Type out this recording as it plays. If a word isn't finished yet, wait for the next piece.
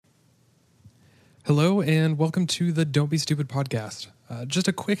Hello and welcome to the Don't Be Stupid podcast. Just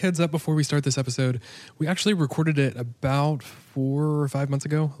a quick heads up before we start this episode. We actually recorded it about 4 or 5 months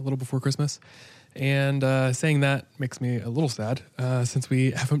ago, a little before Christmas. And saying that makes me a little sad since we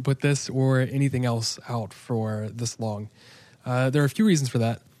haven't put this or anything else out for this long. There are a few reasons for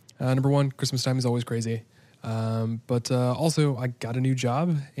that. Number one, Christmas time is always crazy. But also, I got a new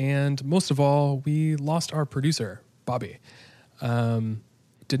job. And most of all, we lost our producer, Bobby.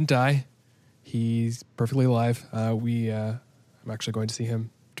 Didn't die. He's perfectly alive. I'm actually going to see him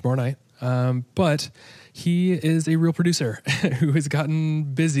tomorrow night. But he is a real producer who has gotten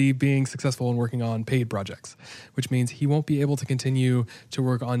busy being successful and working on paid projects, which means he won't be able to continue to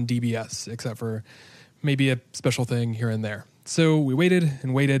work on DBS except for maybe a special thing here and there. So we waited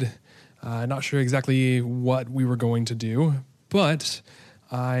and waited, not sure exactly what we were going to do, but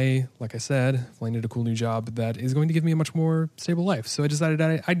like I said, landed a cool new job that is going to give me a much more stable life. So I decided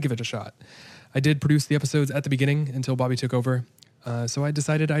I'd give it a shot. I did produce the episodes at the beginning until Bobby took over. So I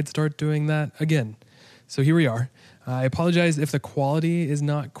decided I'd start doing that again. So here we are. I apologize if the quality is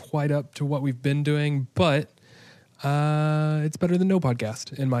not quite up to what we've been doing, but it's better than no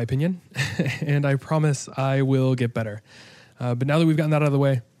podcast, in my opinion. And I promise I will get better. But now that we've gotten that out of the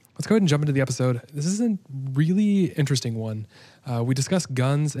way, let's go ahead and jump into the episode. This is a really interesting one. We discuss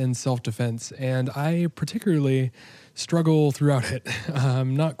guns and self-defense, and I particularly struggle throughout it.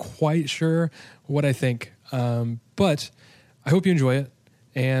 I'm not quite sure what I think, but I hope you enjoy it.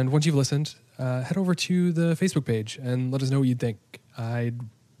 And once you've listened, head over to the Facebook page and let us know what you think. I'd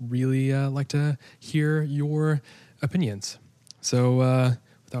really like to hear your opinions. So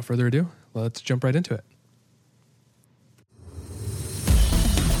without further ado, let's jump right into it.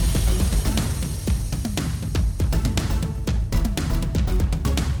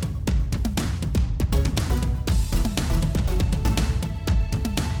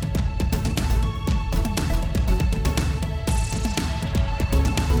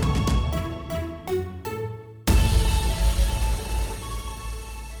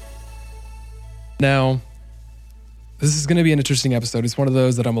 Now, this is going to be an interesting episode. It's one of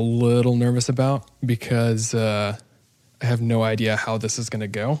those that I'm a little nervous about because I have no idea how this is going to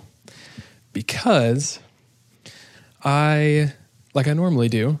go. Because like I normally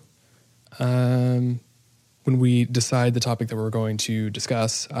do, when we decide the topic that we're going to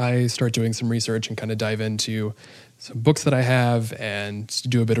discuss, I start doing some research and kind of dive into some books that I have and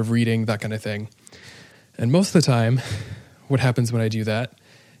do a bit of reading, that kind of thing. And most of the time, what happens when I do that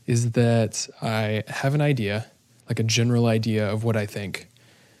is that I have an idea, like a general idea of what I think.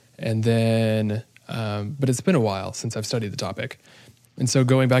 And then, but it's been a while since I've studied the topic. And so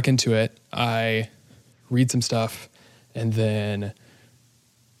going back into it, I read some stuff and then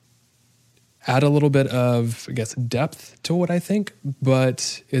add a little bit of, I guess, depth to what I think,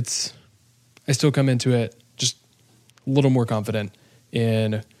 but I still come into it just a little more confident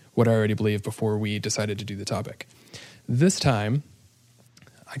in what I already believe before we decided to do the topic. This time,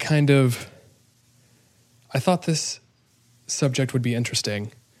 I thought this subject would be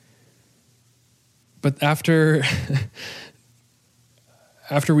interesting, but after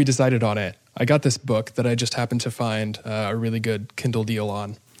we decided on it, I got this book that I just happened to find a really good Kindle deal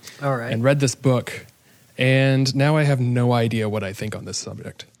on. All right. And read this book, and now I have no idea what I think on this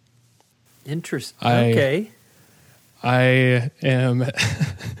subject. Interesting. Okay. I am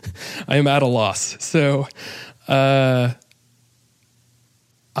at a loss. So,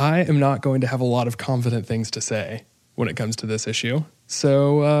 I am not going to have a lot of confident things to say when it comes to this issue.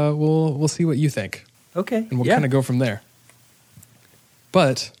 So we'll see what you think. Okay. And we'll kind of go from there.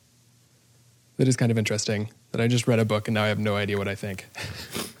 But it is kind of interesting that I just read a book and now I have no idea what I think.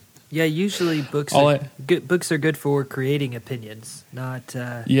 Yeah, usually books are good for creating opinions, not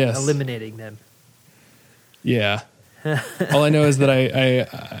eliminating them. Yeah. All I know is that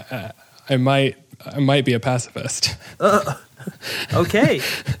I might be a pacifist. Okay.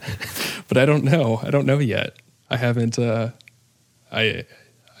 But I don't know. I don't know yet. I haven't, I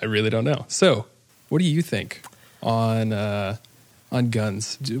really don't know. So what do you think on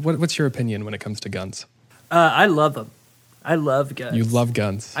guns? What's your opinion when it comes to guns? I love them. I love guns. You love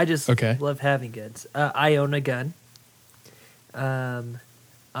guns. I just love having guns. I own a gun.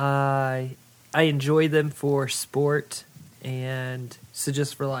 I enjoy them for sport and so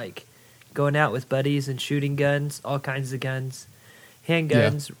just for like going out with buddies and shooting guns, all kinds of guns,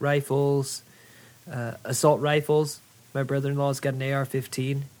 handguns, rifles, assault rifles. My brother-in-law's got an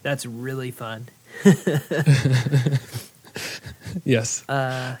AR-15. That's really fun. Yes.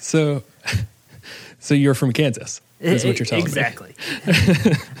 So you're from Kansas, is what you're telling me. Exactly.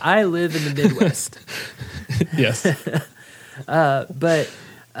 I live in the Midwest. Yes. But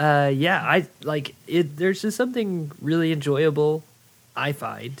Yeah, I like it. There's just something really enjoyable, I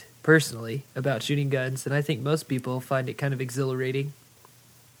find personally, about shooting guns, and I think most people find it kind of exhilarating.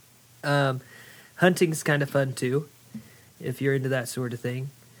 Hunting's kind of fun too, if you're into that sort of thing.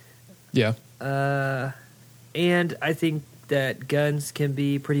 Yeah. And I think that guns can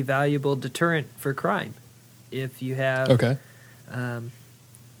be pretty valuable deterrent for crime. If you have, Okay.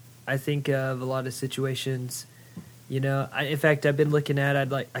 I think of a lot of situations. In fact, I've been looking at.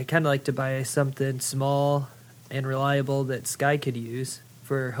 I kind of like to buy something small and reliable that Sky could use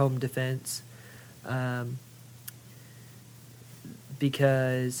for home defense,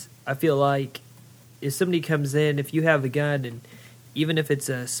 because I feel like if somebody comes in, if you have a gun, and even if it's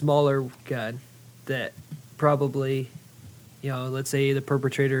a smaller gun, that probably, let's say the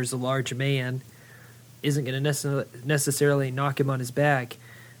perpetrator is a large man, isn't going to necessarily knock him on his back.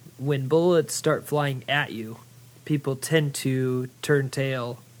 When bullets start flying at you, people tend to turn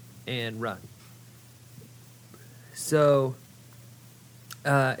tail and run. So,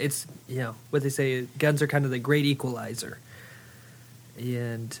 it's, what they say, guns are kind of the great equalizer.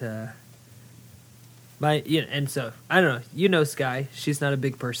 And, and so, I don't know, Sky, she's not a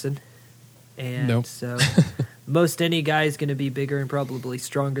big person. And Nope. so most any guy is going to be bigger and probably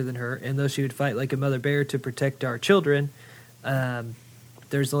stronger than her. And though she would fight like a mother bear to protect our children,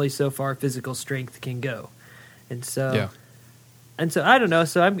 there's only so far physical strength can go. And so, I don't know.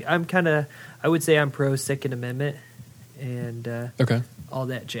 So I'm kind of, I would say I'm pro Second Amendment and Okay. all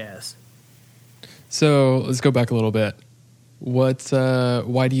that jazz. So let's go back a little bit. Why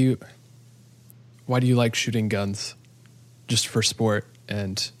do you like shooting guns? Just for sport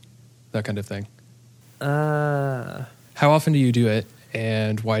and that kind of thing? How often do you do it,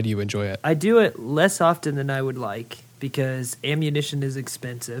 and why do you enjoy it? I do it less often than I would like because ammunition is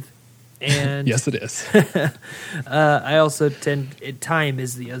expensive. And Yes, it is. I also time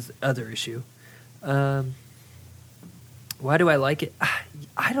is the other issue. Why do I like it?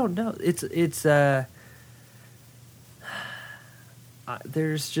 I don't know. It's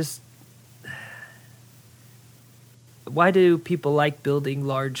there's just, why do people like building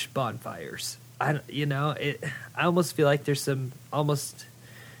large bonfires? I almost feel like there's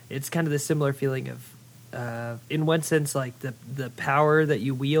it's kind of the similar feeling of, in one sense, like the power that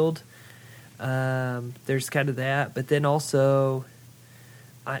you wield. There's kind of that, but then also,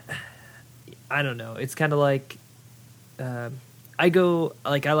 I don't know. It's kind of like, I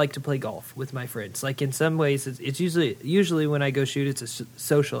like to play golf with my friends. Like in some ways, it's usually when I go shoot, it's a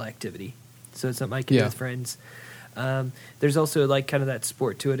social activity. So it's something I can do with friends. There's also like kind of that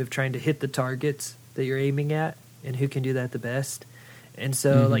sport to it of trying to hit the targets that you're aiming at and who can do that the best. And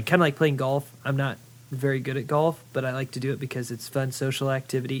so like kind of like playing golf, I'm not very good at golf, but I like to do it because it's fun social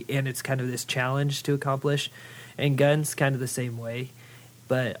activity and it's kind of this challenge to accomplish. And guns kind of the same way.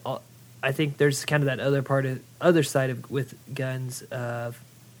 But I think there's kind of that other side of with guns of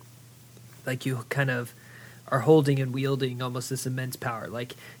like you kind of are holding and wielding almost this immense power.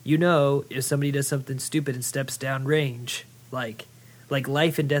 Like, if somebody does something stupid and steps down range, like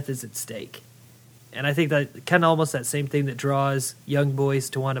life and death is at stake. And I think that kind of almost that same thing that draws young boys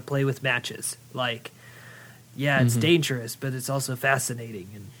to want to play with matches. Like, yeah, it's dangerous, but it's also fascinating.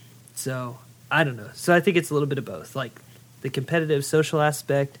 And so, I don't know. So I think it's a little bit of both. Like the competitive social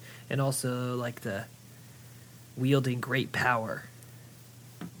aspect and also like the wielding great power.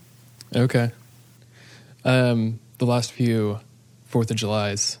 Okay. The last few 4th of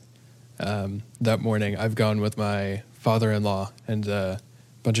Julys, that morning, I've gone with my father-in-law and a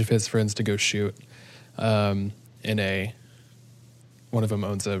bunch of his friends to go shoot. One of them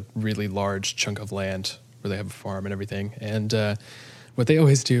owns a really large chunk of land where they have a farm and everything. And what they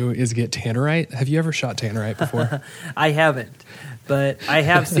always do is get tannerite. Have you ever shot tannerite before? I haven't, but I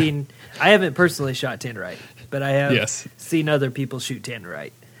have seen. I haven't personally shot tannerite, but I have seen other people shoot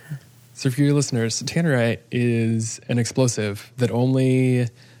tannerite. So for your listeners, tannerite is an explosive that only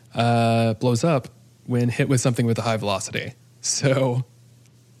blows up when hit with something with a high velocity. So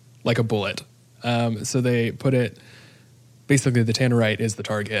like a bullet. So they put it, basically the tannerite is the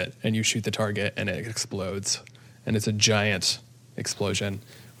target and you shoot the target and it explodes. And it's a giant explosion,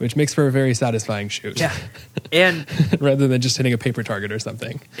 which makes for a very satisfying shoot. Yeah. And rather than just hitting a paper target or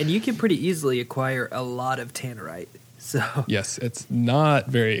something. And you can pretty easily acquire a lot of tannerite. So yes, it's not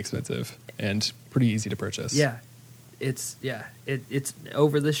very expensive and pretty easy to purchase. Yeah, it's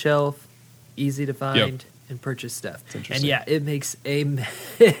over the shelf, easy to find and purchase stuff. And yeah, it makes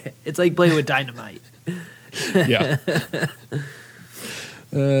it's like playing with dynamite. Yeah.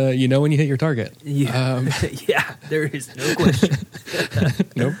 When you hit your target. Yeah, yeah, there is no question.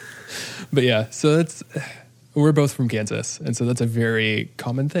 Nope. But yeah, so we're both from Kansas, and so that's a very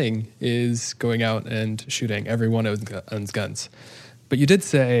common thing, is going out and shooting. Everyone owns guns. But you did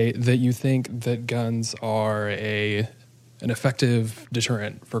say that you think that guns are an effective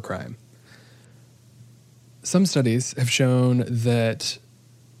deterrent for crime. Some studies have shown that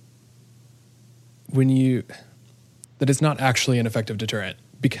that it's not actually an effective deterrent,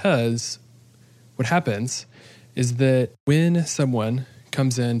 because what happens is that when someone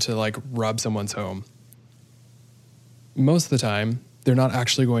comes in to like rob someone's home, most of the time they're not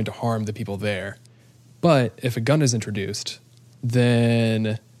actually going to harm the people there. But if a gun is introduced,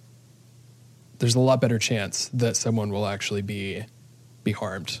 then there's a lot better chance that someone will actually be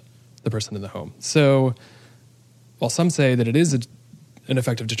harmed, the person in the home. So while some say that it is an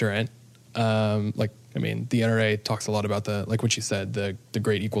effective deterrent, the NRA talks a lot about like what you said, the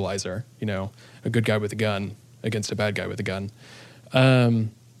great equalizer, a good guy with a gun against a bad guy with a gun.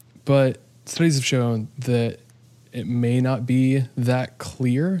 But studies have shown that it may not be that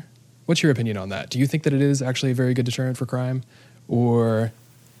clear. What's your opinion on that? Do you think that it is actually a very good deterrent for crime, or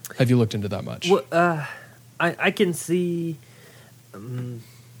have you looked into that much? Well, I can see.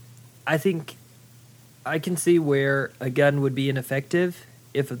 I think I can see where a gun would be ineffective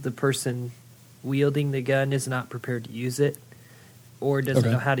if the person wielding the gun is not prepared to use it or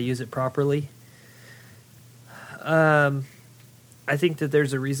doesn't know how to use it properly. I think that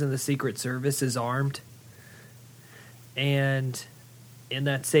there's a reason the Secret Service is armed. And in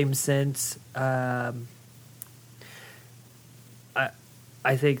that same sense, I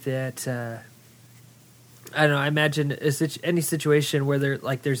think that I don't know. I imagine any situation where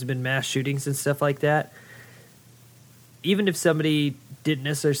there's been mass shootings and stuff like that. Even if somebody didn't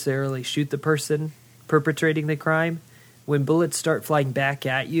necessarily shoot the person perpetrating the crime, when bullets start flying back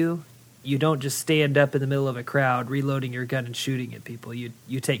at you, you don't just stand up in the middle of a crowd reloading your gun and shooting at people. You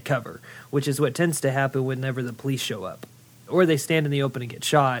take cover, which is what tends to happen whenever the police show up. Or they stand in the open and get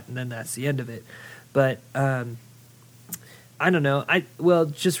shot, and then that's the end of it. But I don't know.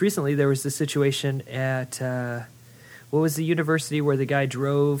 Just recently there was this situation at what was the university where the guy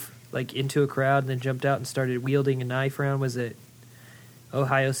drove into a crowd and then jumped out and started wielding a knife around? Was it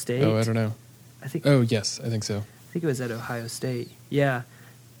Ohio State? Oh, I don't know. Yes, I think so. I think it was at Ohio State. Yeah.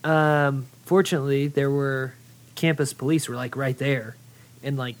 Fortunately, there were campus police were right there,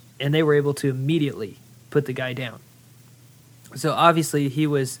 and they were able to immediately put the guy down. So obviously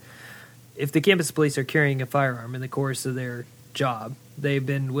if the campus police are carrying a firearm in the course of their job, they've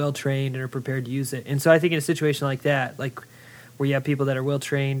been well trained and are prepared to use it. And so I think in a situation like that, where you have people that are well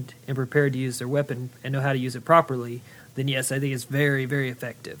trained and prepared to use their weapon and know how to use it properly, then yes, I think it's very, very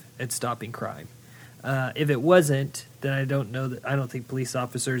effective at stopping crime. If it wasn't, then I don't think police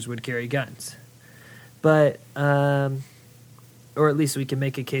officers would carry guns. But or at least we can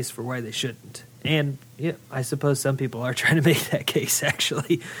make a case for why they shouldn't. And yeah, I suppose some people are trying to make that case,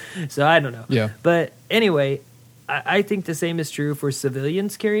 actually. So I don't know. Yeah. But anyway, I think the same is true for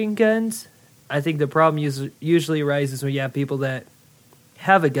civilians carrying guns. I think the problem usually arises when you have people that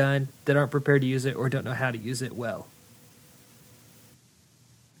have a gun that aren't prepared to use it or don't know how to use it well.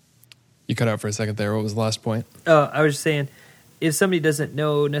 You cut out for a second there. What was the last point? Oh, I was just saying, if somebody doesn't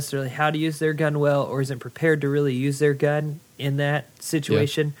know necessarily how to use their gun well or isn't prepared to really use their gun in that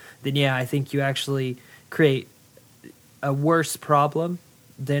situation, then yeah, I think you actually create a worse problem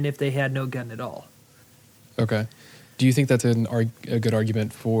than if they had no gun at all. Okay. Do you think that's a good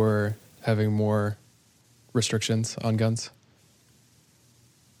argument for having more restrictions on guns?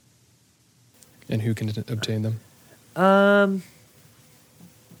 And who can obtain them?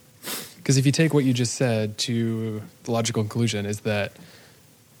 Because if you take what you just said to the logical conclusion is that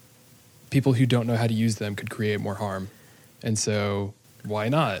people who don't know how to use them could create more harm. And so why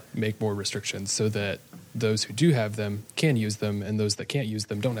not make more restrictions so that those who do have them can use them and those that can't use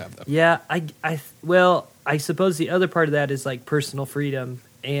them don't have them? Yeah, I suppose the other part of that is personal freedom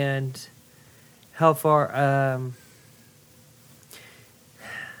and how far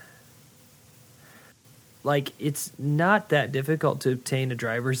it's not that difficult to obtain a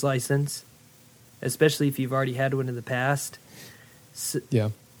driver's license, especially if you've already had one in the past.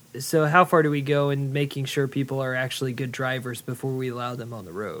 So how far do we go in making sure people are actually good drivers before we allow them on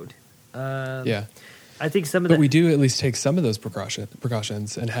the road? I think but we do at least take some of those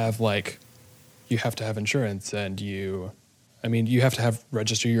precautions and have you have to have insurance and you have to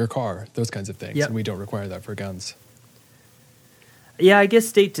register your car, those kinds of things. Yep. And we don't require that for guns. Yeah, I guess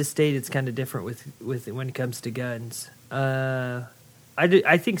state to state it's kind of different with when it comes to guns. I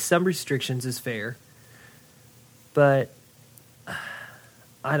think some restrictions is fair, but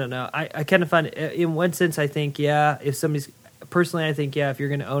I don't know. I kind of find it, in one sense I think if somebody's personally, I think, if you're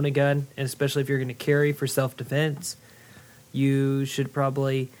going to own a gun, and especially if you're going to carry for self-defense, you should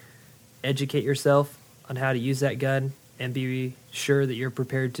probably educate yourself on how to use that gun and be sure that you're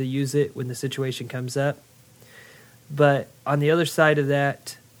prepared to use it when the situation comes up. But on the other side of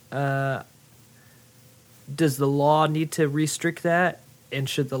that, does the law need to restrict that? And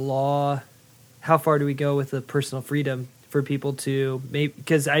should the law, how far do we go with the personal freedom for people to, maybe,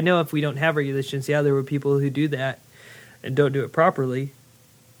 because I know if we don't have regulations, there were people who do that and don't do it properly.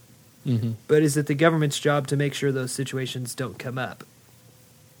 Mm-hmm. But is it the government's job to make sure those situations don't come up?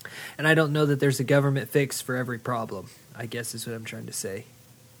 And I don't know that there's a government fix for every problem, I guess is what I'm trying to say.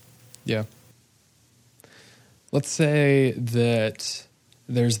 Yeah. Let's say that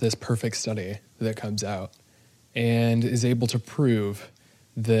there's this perfect study that comes out and is able to prove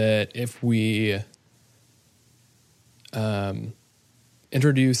that if we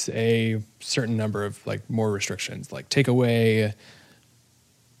introduce a certain number of like more restrictions, like take away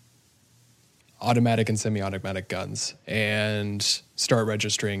automatic and semi-automatic guns and start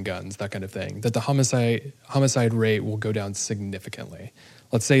registering guns, that kind of thing, that the homicide rate will go down significantly.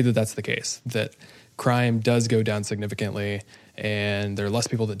 Let's say that that's the case, that crime does go down significantly and there are less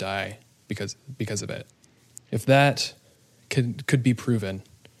people that die because of it. If that could be proven,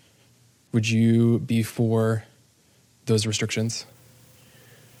 would you be for those restrictions?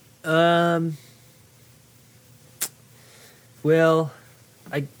 Well,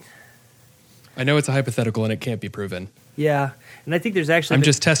 I know it's a hypothetical and it can't be proven. Yeah, and I think there's actually I'm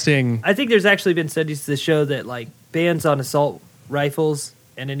just testing. I think there's actually been studies that show that like bans on assault rifles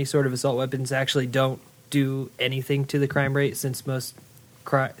and any sort of assault weapons actually don't do anything to the crime rate, since most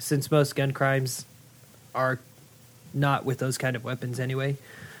gun crimes are not with those kind of weapons anyway.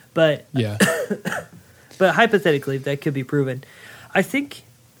 But yeah, but hypothetically, that could be proven. I think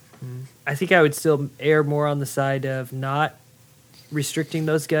I would still err more on the side of not restricting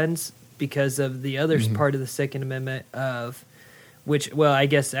those guns because of the other part of the Second Amendment of which, well, I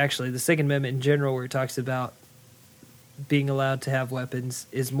guess actually the Second Amendment in general, where it talks about being allowed to have weapons,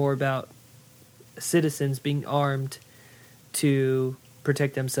 is more about citizens being armed to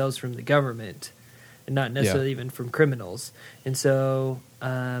protect themselves from the government and not necessarily even from criminals. And so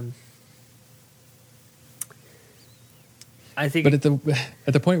I think... But at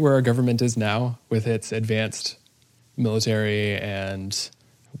the point where our government is now, with its advanced military and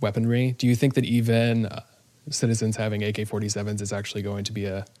weaponry, do you think that even citizens having AK-47s is actually going to be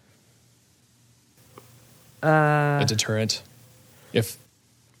a deterrent if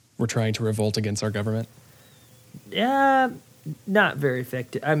we're trying to revolt against our government? Yeah, not very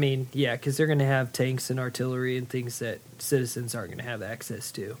effective. I mean, yeah, because they're going to have tanks and artillery and things that citizens aren't going to have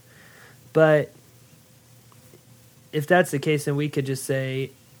access to. But if that's the case, then we could just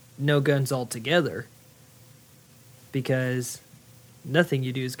say no guns altogether, because nothing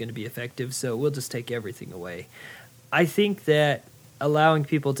you do is going to be effective, so we'll just take everything away. I think that allowing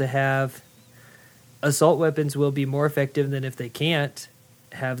people to have assault weapons will be more effective than if they can't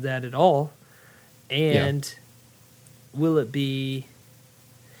have that at all. And will it be...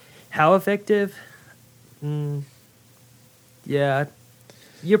 how effective? Yeah.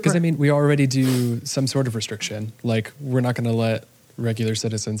 Because, I mean, we already do some sort of restriction. Like, we're not going to let regular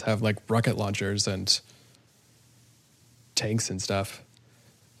citizens have, like, rocket launchers and tanks and stuff.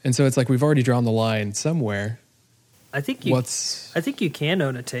 And so it's like we've already drawn the line somewhere. I think you can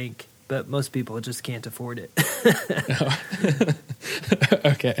own a tank, but most people just can't afford it.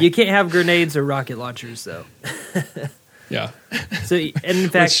 Okay. You can't have grenades or rocket launchers, though. Yeah. So, and in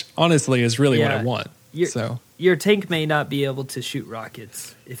fact, which honestly is really what I want. Your tank may not be able to shoot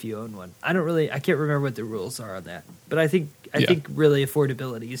rockets if you own one. I can't remember what the rules are on that, but I think really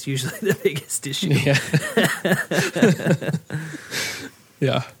affordability is usually the biggest issue.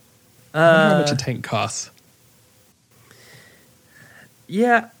 Yeah. I wonder how much a tank costs.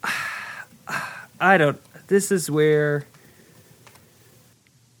 Yeah. I don't. This is where.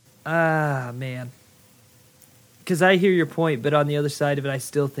 Man. Because I hear your point, but on the other side of it, I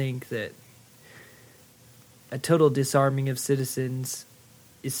still think that a total disarming of citizens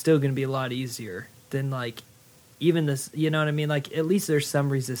is still going to be a lot easier than, like, even this, you know what I mean? Like, at least there's some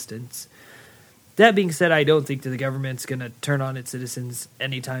resistance. That being said, I don't think that the government's going to turn on its citizens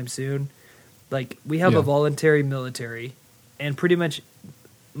anytime soon. Like, we have a voluntary military, and pretty much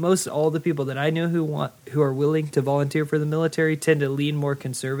most all the people that I know who are willing to volunteer for the military tend to lean more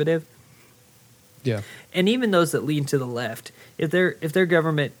conservative. Yeah. And even those that lean to the left, if their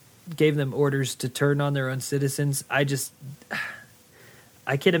government gave them orders to turn on their own citizens, I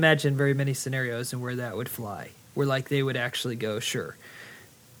can't imagine very many scenarios in where that would fly, where like they would actually go, sure.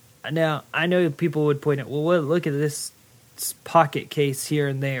 Now, I know people would point out, well, look at this pocket case here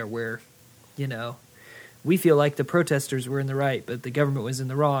and there where, you know, we feel like the protesters were in the right, but the government was in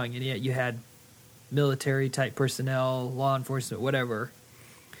the wrong, and yet you had military-type personnel, law enforcement, whatever.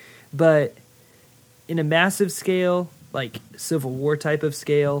 But in a massive scale, like Civil War type of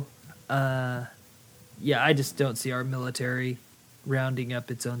scale, I just don't see our military rounding up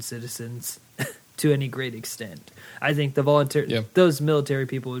its own citizens to any great extent. I think those military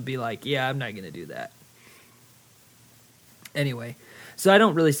people would be like, yeah, I'm not going to do that. Anyway, so I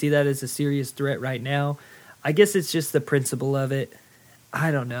don't really see that as a serious threat right now. I guess it's just the principle of it.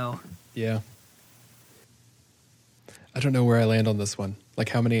 I don't know. Yeah. I don't know where I land on this one. Like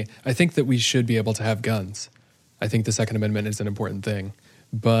how many... I think that we should be able to have guns. I think the Second Amendment is an important thing.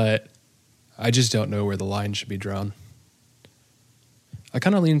 But I just don't know where the line should be drawn. I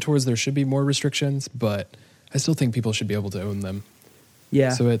kind of lean towards there should be more restrictions, but I still think people should be able to own them.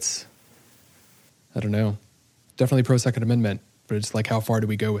 Yeah. So it's... I don't know. Definitely pro-Second Amendment, but it's like how far do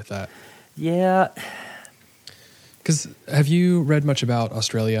we go with that? Yeah. Because have you read much about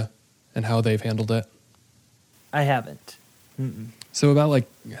Australia and how they've handled it? I haven't. Mm-mm. So I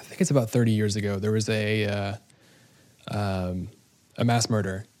think it's about 30 years ago, there was a mass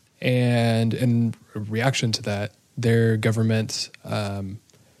murder. And in reaction to that, their government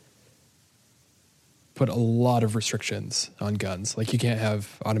put a lot of restrictions on guns. Like you can't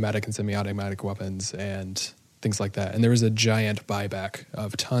have automatic and semi-automatic weapons and things like that. And there was a giant buyback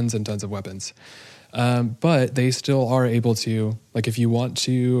of tons and tons of weapons. But they still are able to, like if you want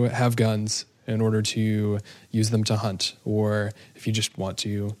to have guns in order to use them to hunt, or if you just want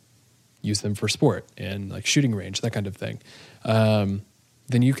to use them for sport and like shooting range, that kind of thing,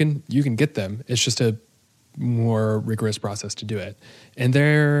 then you can get them. It's just a more rigorous process to do it. And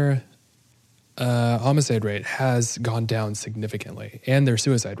their homicide rate has gone down significantly, and their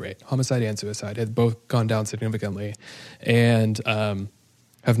suicide rate, homicide and suicide, have both gone down significantly, and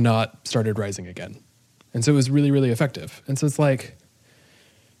have not started rising again. And so it was really, really effective. And so it's like,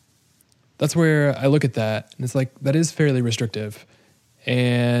 that's where I look at that, and it's like, that is fairly restrictive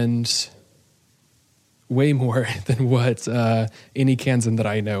and way more than what any Kansan that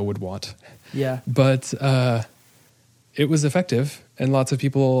I know would want. Yeah. But it was effective, and lots of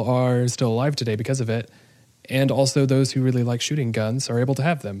people are still alive today because of it. And also those who really like shooting guns are able to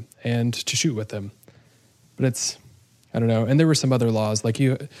have them and to shoot with them. But it's, I don't know. And there were some other laws, like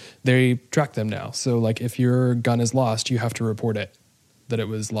they track them now. So like if your gun is lost, you have to report it, that it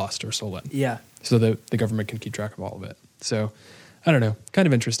was lost or stolen. Yeah. So that the government can keep track of all of it. So I don't know, kind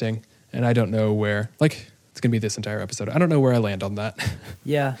of interesting. And I don't know where, like it's going to be this entire episode. I don't know where I land on that.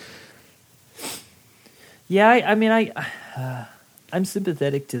 Yeah. Yeah, I mean, I'm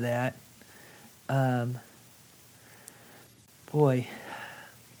sympathetic to that. Boy.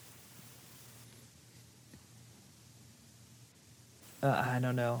 I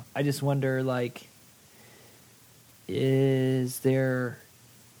don't know. I just wonder, like, is there...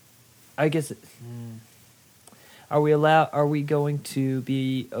 I guess... Are we going to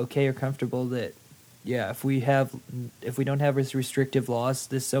be okay or comfortable that, yeah, if we don't have restrictive laws,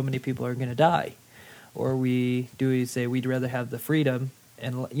 so many people are going to die? Or do we say we'd rather have the freedom?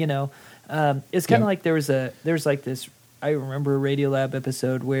 And, you know, it's kind of like there's like this, I remember a Radiolab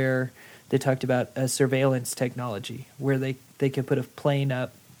episode where they talked about a surveillance technology where they could put a plane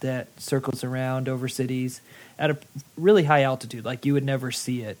up that circles around over cities at a really high altitude. Like you would never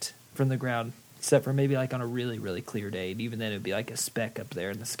see it from the ground, except for maybe like on a really, really clear day. And even then it would be like a speck up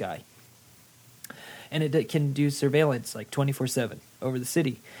there in the sky. And it can do surveillance like 24/7 over the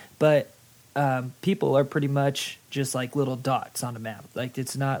city. But people are pretty much just like little dots on a map. Like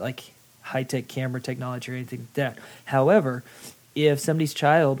it's not like high-tech camera technology or anything like that. However, if somebody's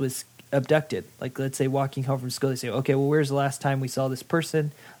child was abducted, like let's say walking home from school, they say, okay, well, where's the last time we saw this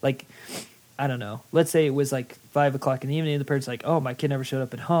person? Like, I don't know. Let's say it was like 5 o'clock in the evening. The person's like, oh, my kid never showed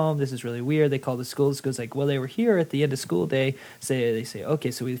up at home. This is really weird. They call the school. The school's like, well, they were here at the end of school day. They say,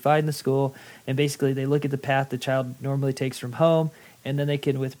 okay, so we find the school. And basically they look at the path the child normally takes from home. And then they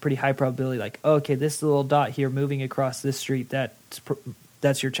can, with pretty high probability, like, oh, okay, this little dot here moving across this street,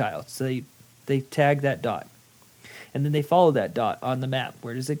 that's your child. So they tag that dot. And then they follow that dot on the map.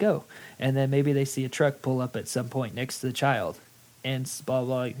 Where does it go? And then maybe they see a truck pull up at some point next to the child. And blah,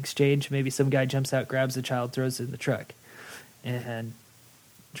 blah, exchange. Maybe some guy jumps out, grabs the child, throws it in the truck, and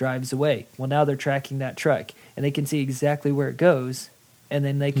drives away. Well, now they're tracking that truck. And they can see exactly where it goes. And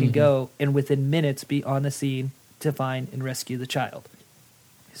then they can go and within minutes be on the scene to find and rescue the child.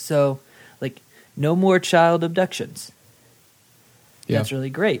 So, like, no more child abductions. Yeah. That's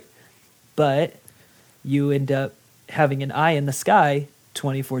really great. But you end up having an eye in the sky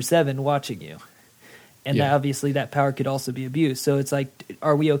 24/7 watching you. And Yeah. obviously that power could also be abused. So it's like,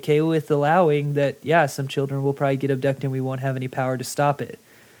 are we okay with allowing that, yeah, some children will probably get abducted and we won't have any power to stop it?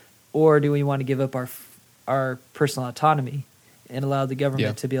 Or do we want to give up our personal autonomy and allow the government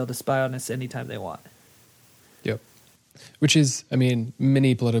Yeah. to be able to spy on us anytime they want? Yep. Which is, I mean,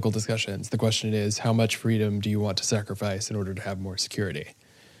 many political discussions. The question is, how much freedom do you want to sacrifice in order to have more security?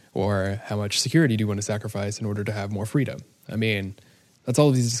 Or how much security do you want to sacrifice in order to have more freedom? I mean, that's all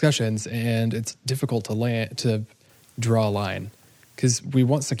of these discussions, and it's difficult to draw a line because we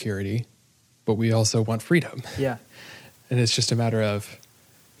want security, but we also want freedom. Yeah. And it's just a matter of,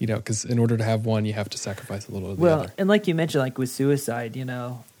 because in order to have one, you have to sacrifice a little of the other. And like you mentioned, like with suicide,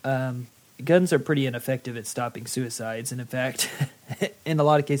 guns are pretty ineffective at stopping suicides, and in fact, in a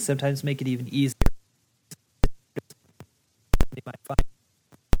lot of cases, sometimes make it even easier. They might find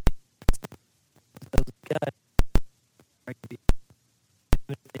those guns are gonna be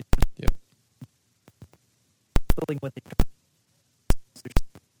Yep. building what they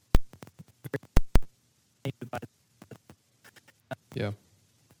Yeah.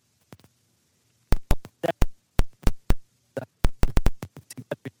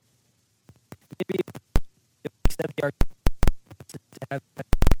 maybe if we accept the argument to have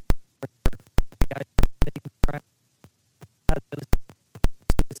guys committing crime,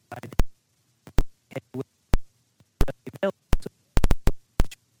 suicide, and with available.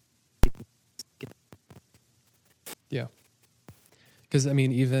 Yeah. Because, I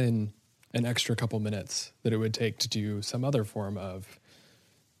mean, even an extra couple minutes that it would take to do some other form of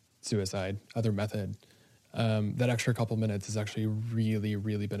suicide, other method, that extra couple minutes is actually really,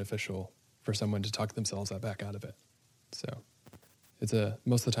 really beneficial for someone to talk themselves back out of it. So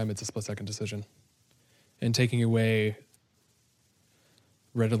most of the time it's a split-second decision. And taking away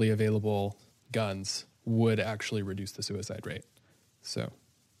readily available guns would actually reduce the suicide rate. So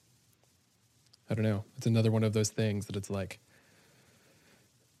I don't know. It's another one of those things that it's like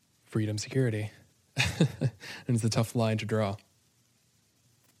freedom, security. And it's a tough line to draw.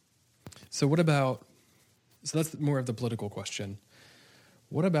 So that's more of the political question.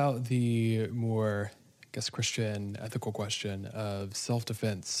 What about the more, I guess, Christian ethical question of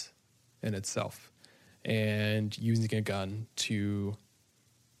self-defense in itself and using a gun to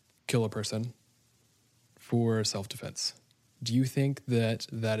kill a person for self-defense? Do you think that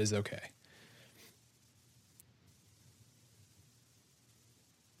is okay?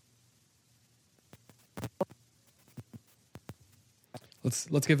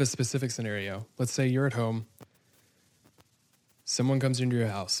 Let's give a specific scenario. Let's say you're at home. Someone comes into your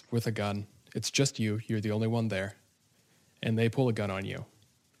house with a gun. It's just you. You're the only one there. And they pull a gun on you.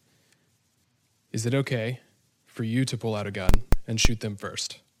 Is it okay for you to pull out a gun and shoot them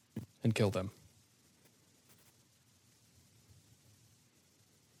first and kill them?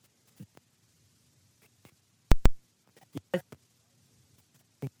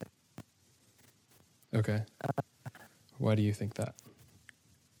 Okay. Why do you think that?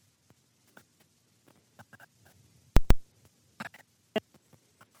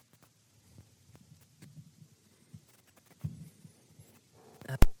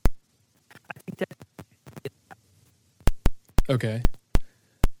 Okay.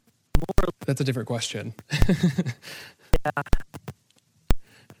 That's a different question. Yeah.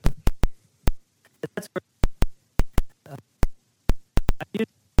 That's where I do.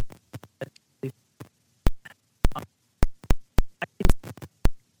 I can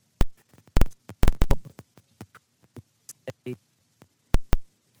say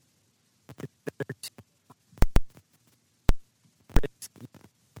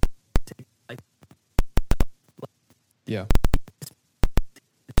Yeah.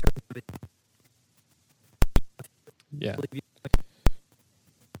 Yeah.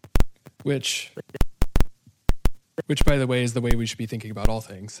 Which, by the way, is the way we should be thinking about all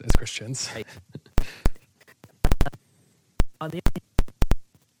things as Christians. Right. On the you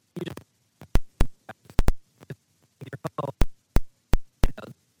just your phone,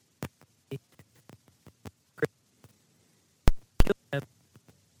 kill them.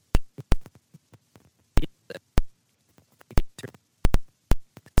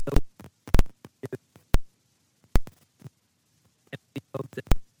 So and we hope that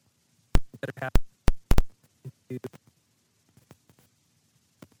better happen to them.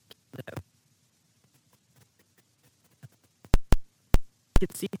 You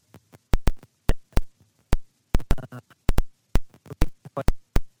can see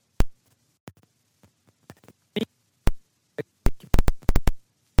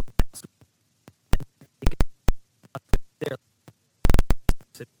there.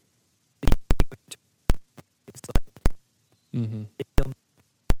 It's like Mm-hmm. they feel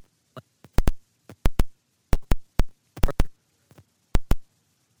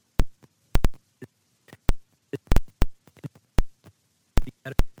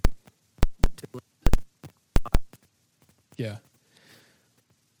Yeah.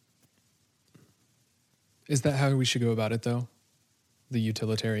 Is that how we should go about it, though? The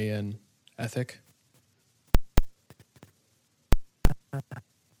utilitarian ethic?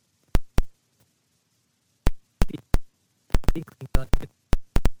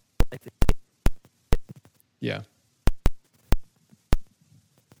 Yeah.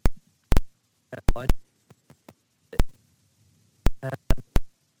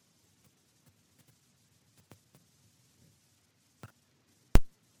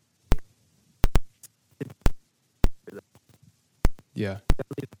 Yeah.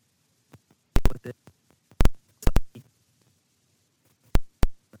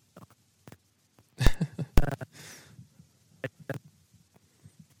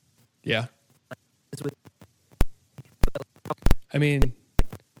 Yeah. I mean,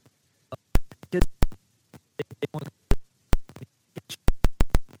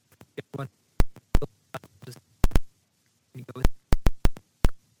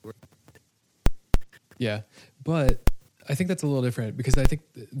 yeah. But I think that's a little different because I think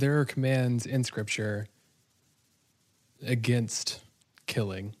there are commands in Scripture against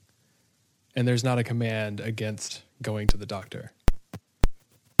killing, and there's not a command against going to the doctor.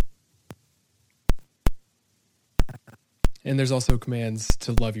 And there's also commands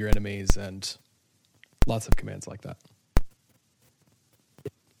to love your enemies and lots of commands like that.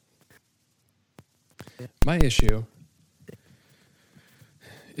 My issue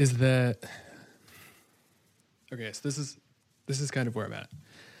is that, okay, so this is kind of where I'm at.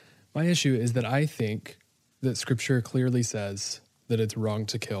 My issue is that I think that Scripture clearly says that it's wrong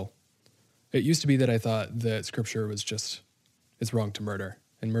to kill. It used to be that I thought that Scripture was just, it's wrong to murder,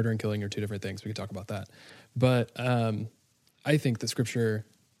 and murder and killing are two different things. We could talk about that. But I think that Scripture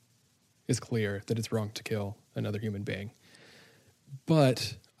is clear that it's wrong to kill another human being.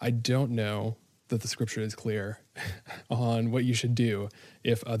 But I don't know that the Scripture is clear on what you should do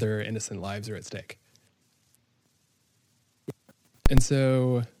if other innocent lives are at stake. And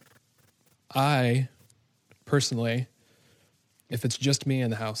so I, personally, if it's just me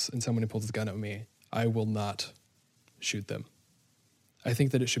in the house and someone pulls a gun at me, I will not shoot them. I think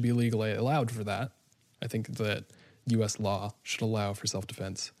that it should be legally allowed for that. I think that U.S. law should allow for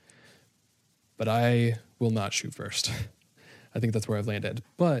self-defense. But I will not shoot first. I think that's where I've landed.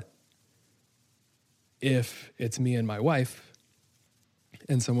 But if it's me and my wife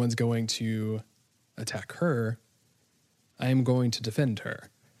and someone's going to attack her, I am going to defend her.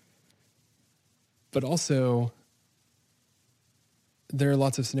 But also, there are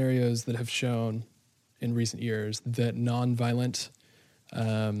lots of scenarios that have shown in recent years that nonviolent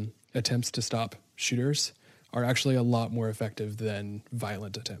attempts to stop shooters are actually a lot more effective than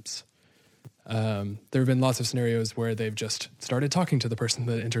violent attempts. There have been lots of scenarios where they've just started talking to the person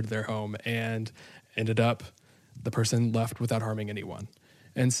that entered their home and ended up the person left without harming anyone.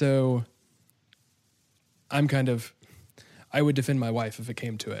 And so I would defend my wife if it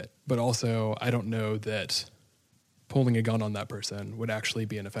came to it, but also I don't know that pulling a gun on that person would actually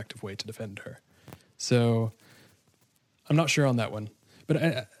be an effective way to defend her. So I'm not sure on that one.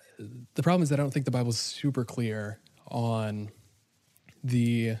 But the problem is that I don't think the Bible's super clear on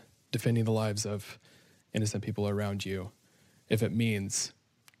the defending the lives of innocent people around you if it means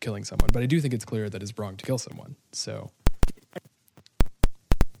killing someone. But I do think it's clear that it's wrong to kill someone. So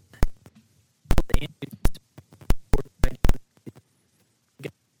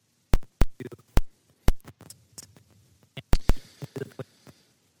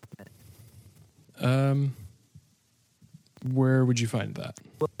where would you find that?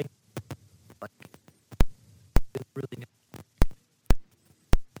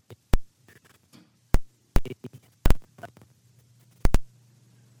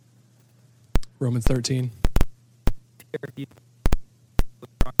 Romans 13.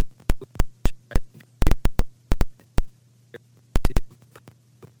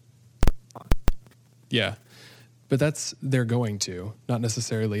 Yeah. But they're going to, not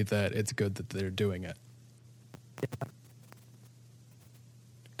necessarily that it's good that they're doing it.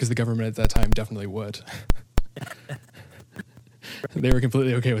 Because the government at that time definitely would. They were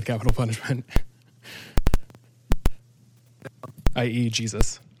completely okay with capital punishment. i.e.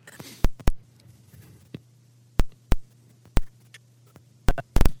 Jesus.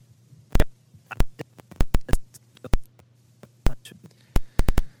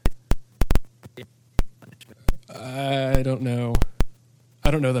 I don't know.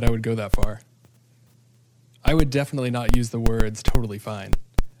 I don't know that I would go that far. I would definitely not use the words totally fine.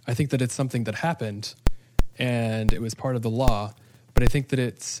 I think that it's something that happened and it was part of the law, but I think that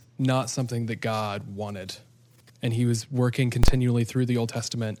it's not something that God wanted. And he was working continually through the Old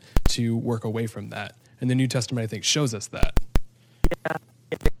Testament to work away from that. And the New Testament, I think, shows us that. Yeah.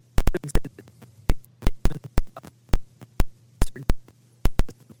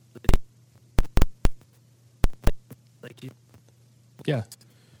 Like you, Yeah.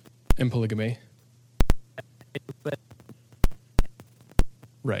 And polygamy. but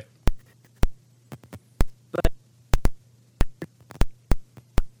Right. but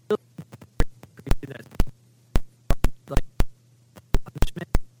like punishment.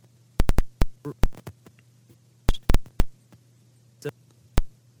 So,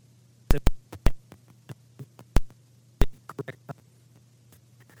 so correct.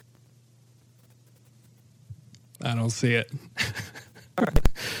 I don't see it.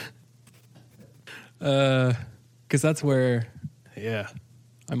 Because that's where, yeah,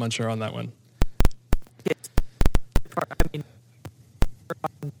 I'm unsure on that one. I mean,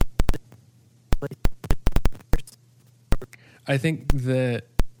 I think that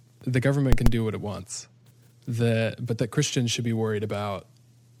the government can do what it wants, but that Christians should be worried about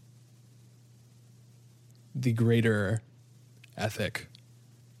the greater ethic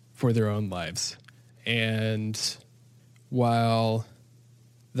for their own lives. And while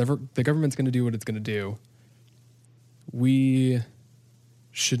the government's going to do what it's going to do, we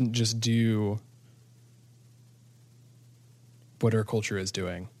shouldn't just do what our culture is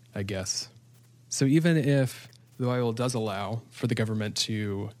doing, I guess. So even if the Bible does allow for the government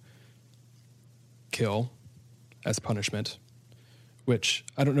to kill as punishment, which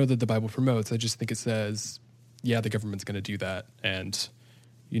I don't know that the Bible promotes, I just think it says, yeah, the government's going to do that, and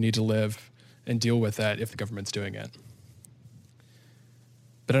you need to live and deal with that if the government's doing it.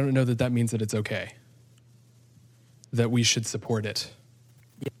 But I don't know that that means that it's okay, that we should support it.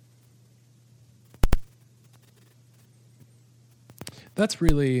 Yeah. That's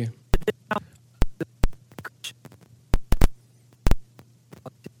really...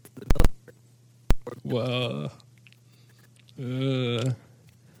 Well, I'm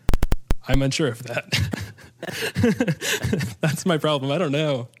unsure of that. That's my problem. I don't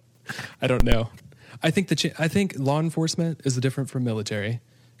know. I think law enforcement is different from military,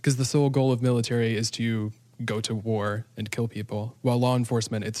 because the sole goal of military is to go to war and kill people, while law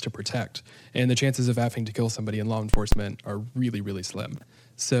enforcement, it's to protect. And the chances of having to kill somebody in law enforcement are really, really slim.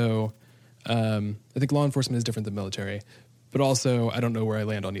 So I think law enforcement is different than military, but also I don't know where I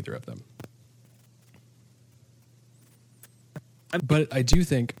land on either of them. But I do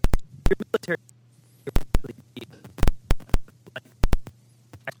think... military.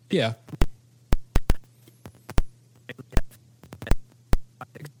 Yeah.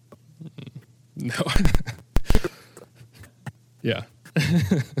 No. Yeah.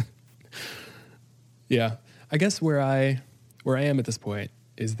 Yeah. I guess where I am at this point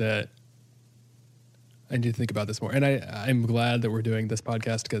is that I need to think about this more. And I'm glad that we're doing this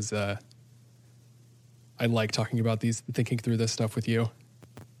podcast, because I like talking about thinking through this stuff with you.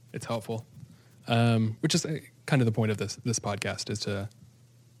 It's helpful. Which is kind of the point of this podcast, is to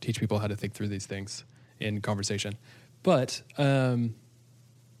teach people how to think through these things in conversation. But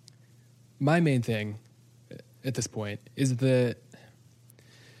my main thing at this point is that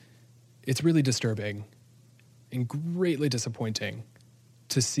it's really disturbing and greatly disappointing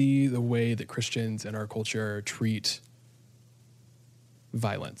to see the way that Christians in our culture treat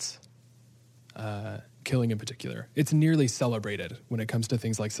violence, killing in particular. It's nearly celebrated when it comes to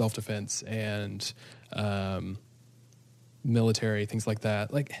things like self-defense and military, things like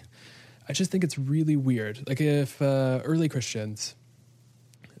that. Like, I just think it's really weird. Like, if early Christians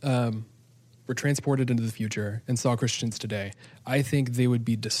were transported into the future and saw Christians today, I think they would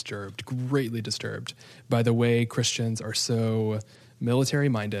be disturbed, greatly disturbed, by the way Christians are so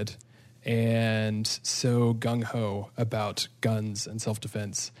military-minded and so gung-ho about guns and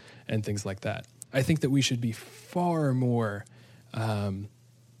self-defense and things like that. I think that we should be far more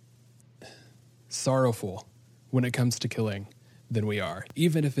sorrowful when it comes to killing than we are,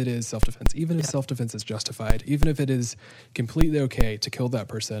 even if it is self-defense, even if self-defense is justified, even if it is completely okay to kill that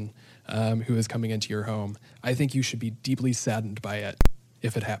person who is coming into your home. I think you should be deeply saddened by it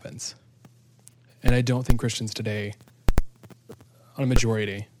if it happens. And I don't think Christians today, on a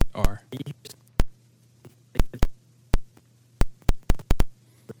majority, are.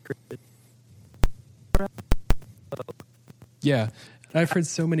 Yeah, I've heard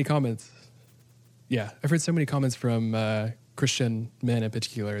so many comments. Yeah, I've heard so many comments from Christian men in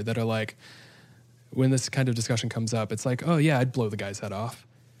particular that are like, when this kind of discussion comes up, it's like, oh yeah, I'd blow the guy's head off.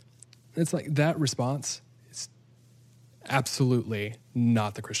 It's like, that response is absolutely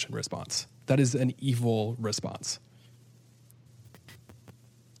not the Christian response. That is an evil response.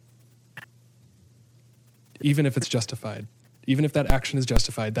 Even if it's justified. Even if that action is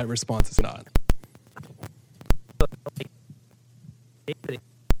justified, that response is not.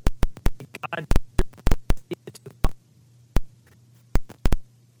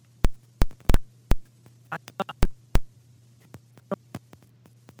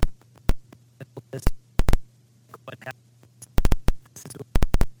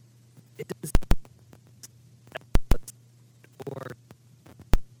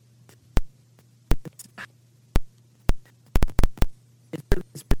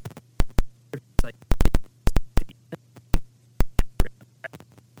 like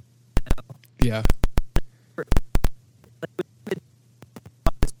Yeah.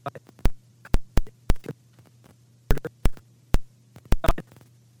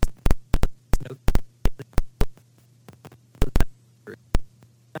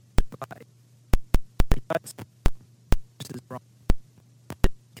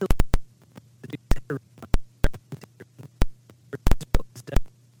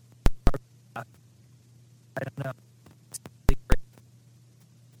 I don't know.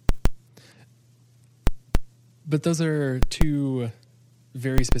 But those are two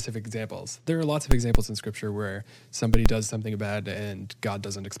very specific examples. There are lots of examples in scripture where somebody does something bad and God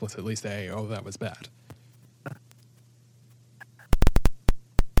doesn't explicitly say, oh, that was bad.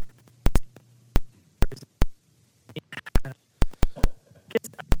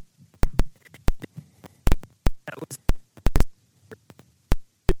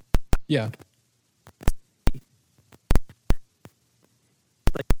 Yeah.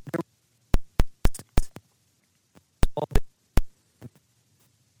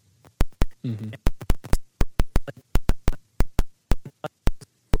 Mm-hmm.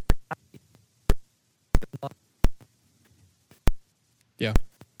 Yeah.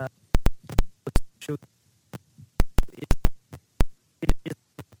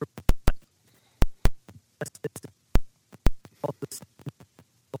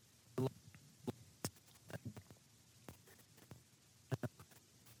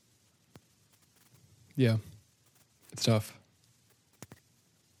 Yeah. It's tough.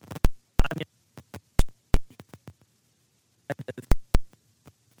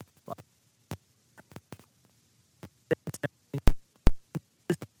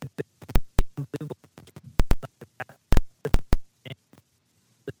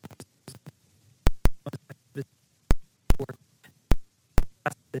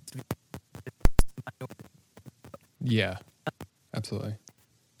 Yeah. Absolutely.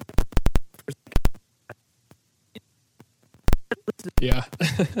 Yeah.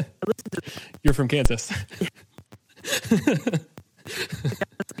 You're from Kansas.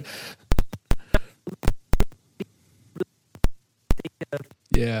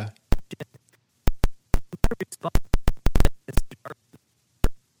 Yeah.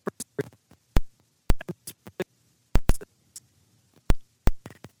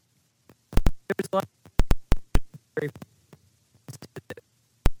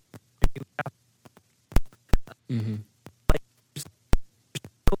 Mm-hmm.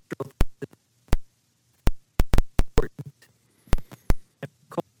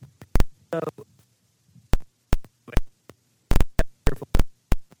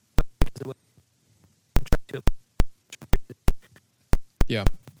 Yeah.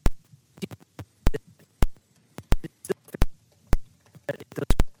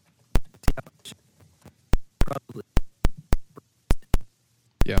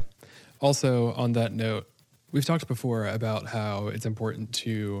 Yeah. Also, on that note, we've talked before about how it's important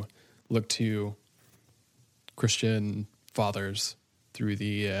to look to Christian fathers through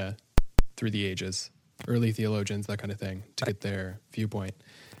the ages, early theologians, that kind of thing, to get their viewpoint.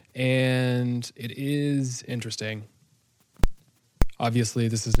 And it is interesting. Obviously,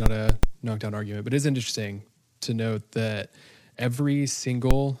 this is not a knockdown argument, but it is interesting to note that every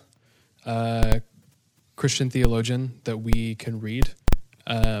single Christian theologian that we can read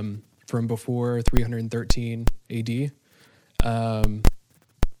from before 313 AD,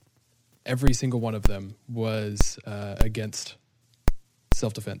 every single one of them was against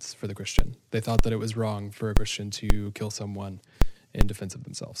self-defense for the Christian. They thought that it was wrong for a Christian to kill someone in defense of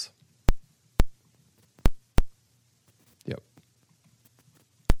themselves. Yep.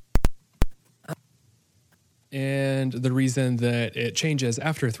 And the reason that it changes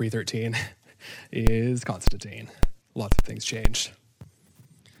after 313 is Constantine. Lots of things changed.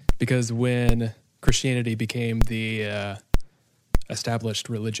 Because when Christianity became the established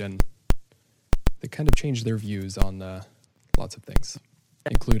religion, they kind of changed their views on lots of things,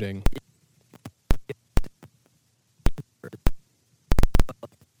 including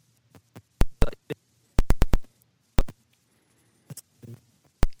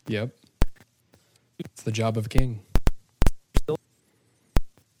yep. It's the job of a king.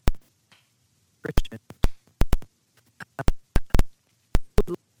 Christian.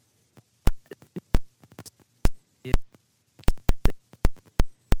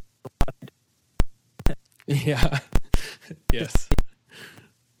 Yeah. Yes.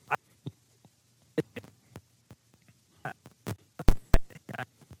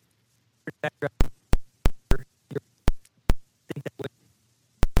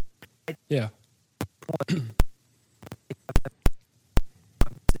 Yeah.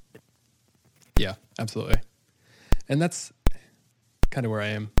 Yeah, absolutely. And that's kind of where I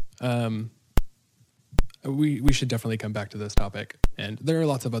am. We should definitely come back to this topic. And there are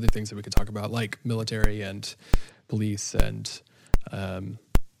lots of other things that we could talk about, like military and police and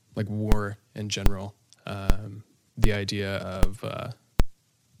like war in general. The idea of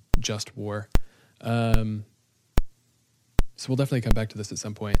just war. So we'll definitely come back to this at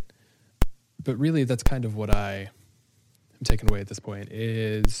some point. But really, that's kind of what I am taking away at this point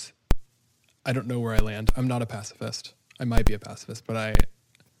is I don't know where I land. I'm not a pacifist. I might be a pacifist, but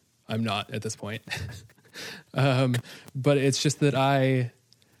I'm not at this point. But it's just that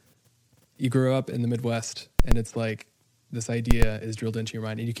you grow up in the Midwest and it's like this idea is drilled into your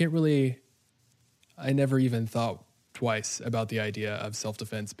mind and you can't really, I never even thought twice about the idea of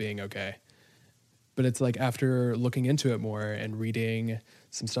self-defense being okay. But it's like after looking into it more and reading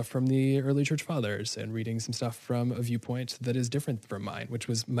some stuff from the early church fathers and reading some stuff from a viewpoint that is different from mine, which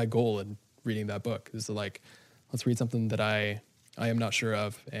was my goal in reading that book, is to like, let's read something that I am not sure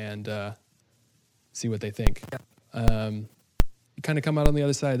of and see what they think. You kind of come out on the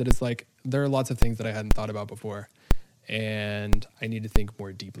other side that it's like, there are lots of things that I hadn't thought about before. And I need to think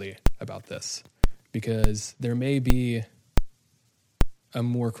more deeply about this because there may be a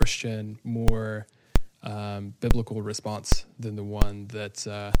more Christian, more biblical response than the one that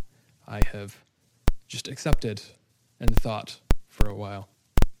I have just accepted and thought for a while.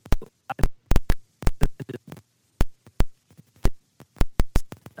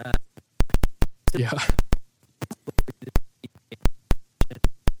 Yeah.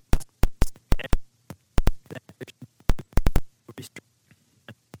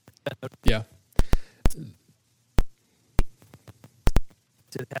 Yeah.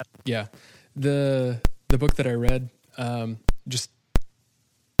 Yeah. The book that I read, just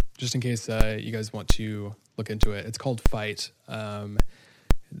in case you guys want to look into it, it's called Fight. The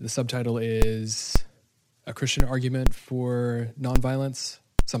subtitle is A Christian Argument for Nonviolence,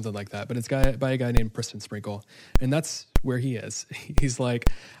 something like that. But it's by a guy named Preston Sprinkle. And that's where he is. He's like,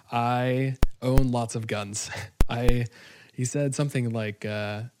 I own lots of guns. He said something like,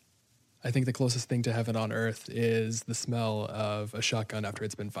 I think the closest thing to heaven on earth is the smell of a shotgun after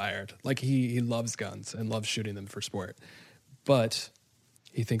it's been fired. Like he loves guns and loves shooting them for sport. But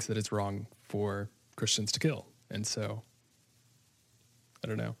he thinks that it's wrong for Christians to kill. And so, I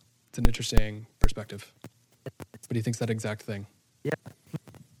don't know. It's an interesting perspective. But he thinks that exact thing. Yeah.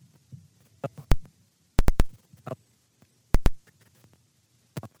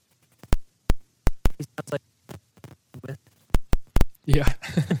 He sounds like yeah.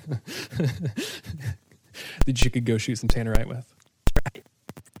 That you could go shoot some tannerite with. Right.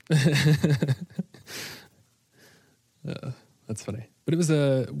 That's funny. But it was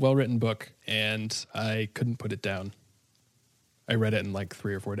a well-written book, and I couldn't put it down. I read it in like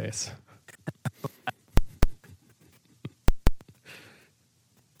 3 or 4 days.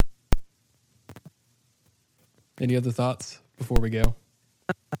 Any other thoughts before we go?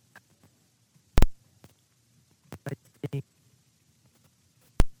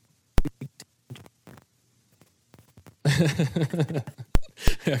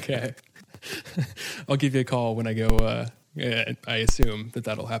 Okay. I'll give you a call when I go. I assume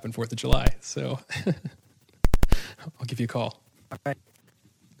that'll happen 4th of July. So I'll give you a call. All right.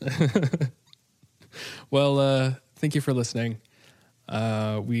 Well, thank you for listening.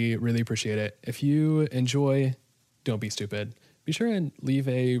 We really appreciate it. If you enjoy Don't Be Stupid, be sure and leave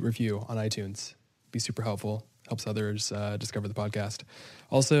a review on iTunes. Be super helpful. Helps others discover the podcast.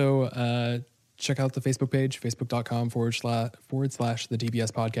 Also, check out the Facebook page, facebook.com/the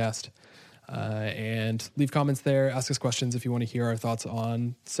DBS podcast. And leave comments there. Ask us questions if you want to hear our thoughts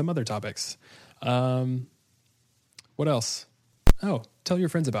on some other topics. What else? Oh, tell your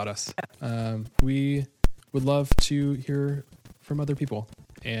friends about us. We would love to hear from other people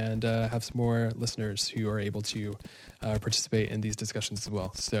and have some more listeners who are able to participate in these discussions as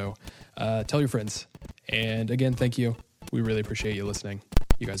well. So tell your friends. And again, thank you. We really appreciate you listening.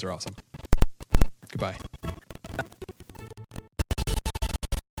 You guys are awesome. Goodbye.